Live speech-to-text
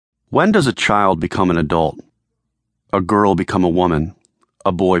When does a child become an adult? A girl become a woman?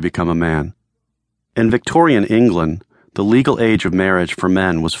 A boy become a man? In Victorian England, the legal age of marriage for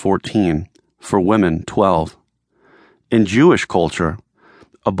men was 14, for women 12. In Jewish culture,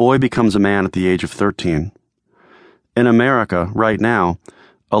 a boy becomes a man at the age of 13. In America, right now,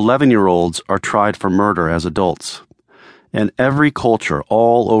 11-year-olds are tried for murder as adults. In every culture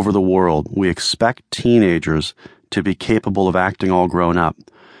all over the world, we expect teenagers to be capable of acting all grown up.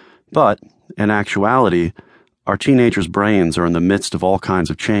 But, in actuality, our teenagers' brains are in the midst of all kinds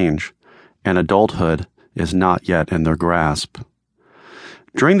of change, and adulthood is not yet in their grasp.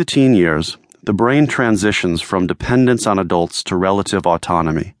 During the teen years, the brain transitions from dependence on adults to relative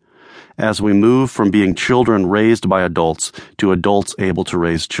autonomy, as we move from being children raised by adults to adults able to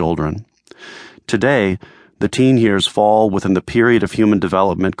raise children. Today, the teen years fall within the period of human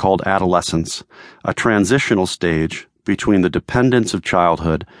development called adolescence, a transitional stage between the dependence of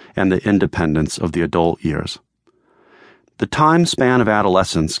childhood and the independence of the adult years. The time span of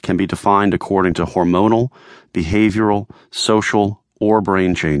adolescence can be defined according to hormonal, behavioral, social, or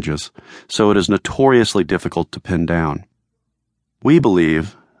brain changes, so it is notoriously difficult to pin down. We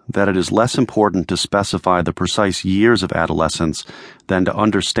believe that it is less important to specify the precise years of adolescence than to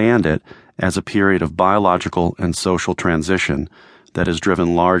understand it as a period of biological and social transition that is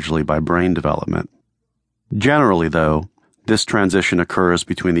driven largely by brain development. Generally, though, this transition occurs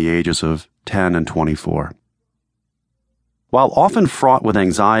between the ages of 10 and 24. While often fraught with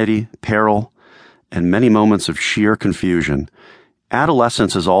anxiety, peril, and many moments of sheer confusion,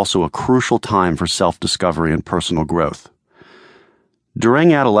 adolescence is also a crucial time for self-discovery and personal growth.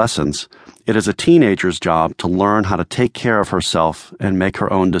 During adolescence, it is a teenager's job to learn how to take care of herself and make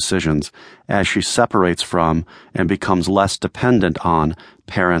her own decisions as she separates from and becomes less dependent on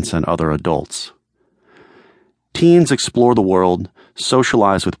parents and other adults. Teens explore the world,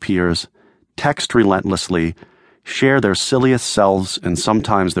 socialize with peers, text relentlessly, share their silliest selves and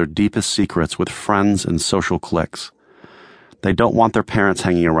sometimes their deepest secrets with friends and social cliques. They don't want their parents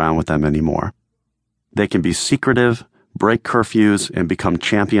hanging around with them anymore. They can be secretive, break curfews, and become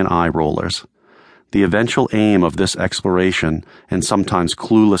champion eye rollers. The eventual aim of this exploration and sometimes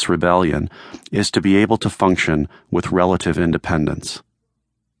clueless rebellion is to be able to function with relative independence.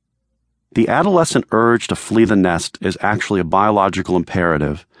 The adolescent urge to flee the nest is actually a biological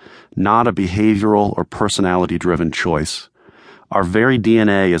imperative, not a behavioral or personality-driven choice. Our very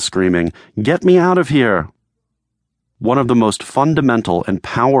DNA is screaming, "Get me out of here!" One of the most fundamental and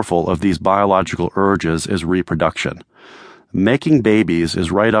powerful of these biological urges is reproduction. Making babies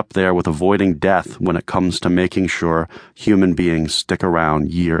is right up there with avoiding death when it comes to making sure human beings stick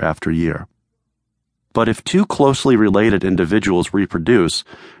around year after year. But if two closely related individuals reproduce,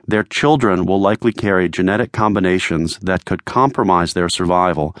 their children will likely carry genetic combinations that could compromise their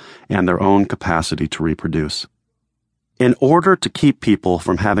survival and their own capacity to reproduce. In order to keep people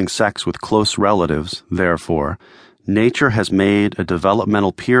from having sex with close relatives, therefore, nature has made a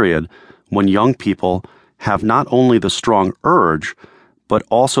developmental period when young people have not only the strong urge, but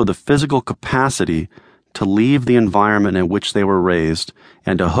also the physical capacity to leave the environment in which they were raised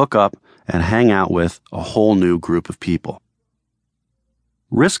and to hook up and hang out with a whole new group of people.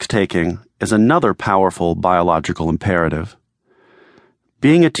 Risk-taking is another powerful biological imperative.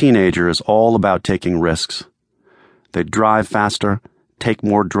 Being a teenager is all about taking risks. They drive faster, take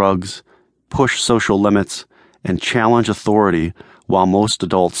more drugs, push social limits, and challenge authority while most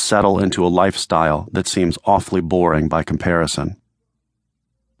adults settle into a lifestyle that seems awfully boring by comparison.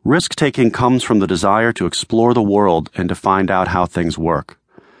 Risk-taking comes from the desire to explore the world and to find out how things work.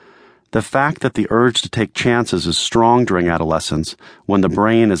 The fact that the urge to take chances is strong during adolescence, when the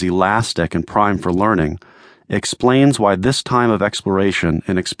brain is elastic and primed for learning, explains why this time of exploration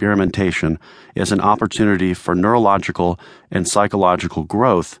and experimentation is an opportunity for neurological and psychological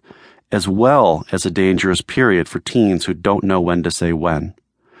growth, as well as a dangerous period for teens who don't know when to say when.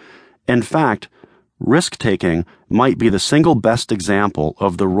 In fact, risk-taking might be the single best example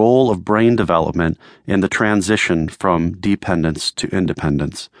of the role of brain development in the transition from dependence to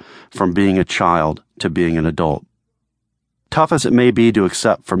independence, from being a child to being an adult. Tough as it may be to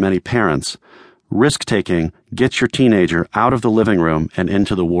accept for many parents, risk-taking gets your teenager out of the living room and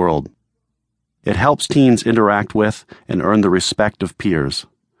into the world. It helps teens interact with and earn the respect of peers.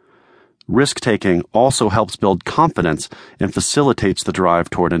 Risk-taking also helps build confidence and facilitates the drive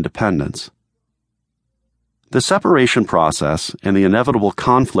toward independence. The separation process and the inevitable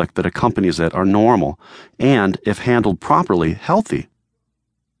conflict that accompanies it are normal and, if handled properly, healthy.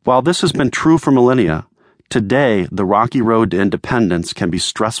 While this has been true for millennia, Today, the rocky road to independence can be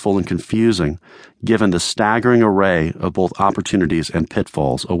stressful and confusing, given the staggering array of both opportunities and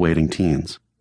pitfalls awaiting teens.